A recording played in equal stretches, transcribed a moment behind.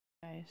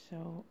Guys,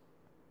 so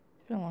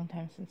it's been a long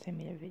time since I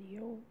made a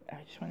video. I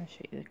just want to show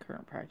you the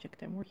current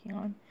project I'm working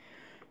on.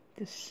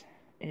 This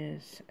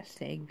is a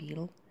Stag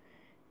Beetle,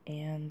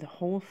 and the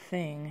whole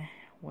thing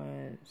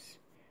was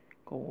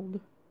gold.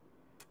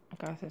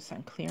 I got this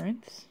on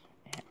clearance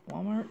at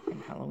Walmart in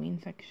the Halloween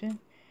section.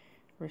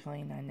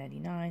 Originally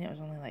 $9.99. It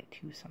was only like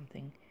 $2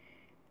 something.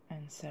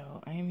 And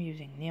so I am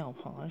using nail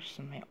polish,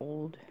 some of my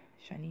old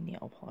shiny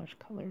nail polish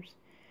colors,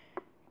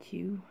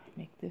 to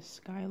make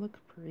this guy look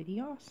pretty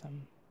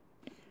awesome.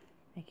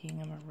 Making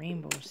him a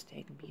rainbow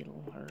Stag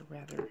Beetle, or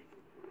rather,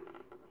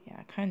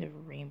 yeah, kind of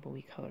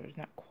rainbowy colors,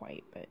 not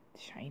quite, but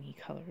shiny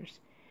colors.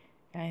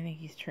 And I think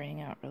he's turning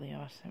out really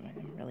awesome, and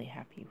I'm really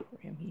happy for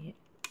him.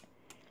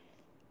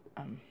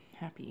 I'm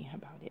happy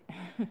about it.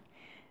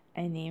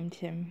 I named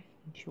him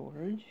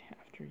George,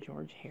 after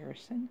George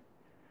Harrison.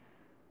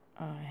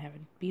 I have a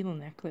beetle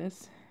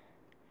necklace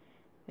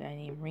that I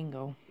named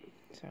Ringo,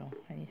 so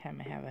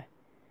anytime I have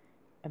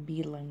a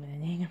beetle, I'm going to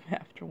name him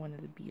after one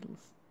of the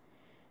Beatles.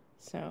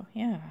 So,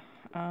 yeah,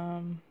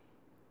 I'm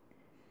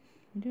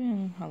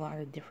doing a lot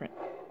of different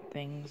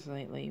things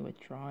lately with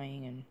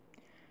drawing and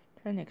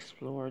trying to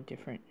explore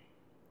different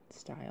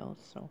styles.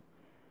 So,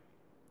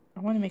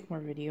 I want to make more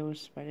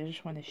videos, but I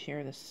just want to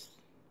share this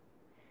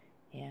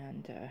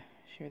and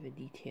share the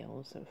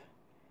details of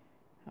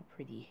how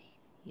pretty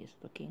he is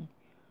looking,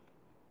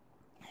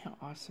 how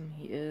awesome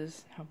he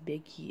is, how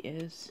big he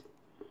is.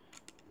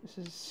 This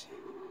is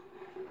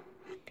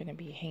going to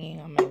be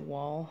hanging on my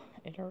wall.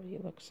 It already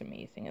looks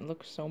amazing. It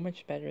looks so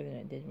much better than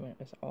it did when it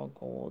was all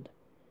gold.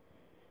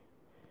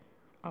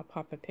 I'll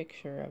pop a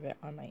picture of it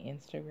on my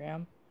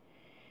Instagram,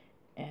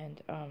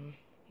 and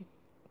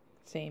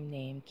same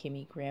name,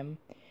 Kimmy Grimm,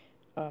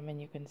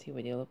 and you can see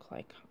what they look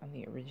like on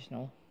the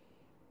original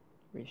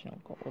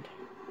gold.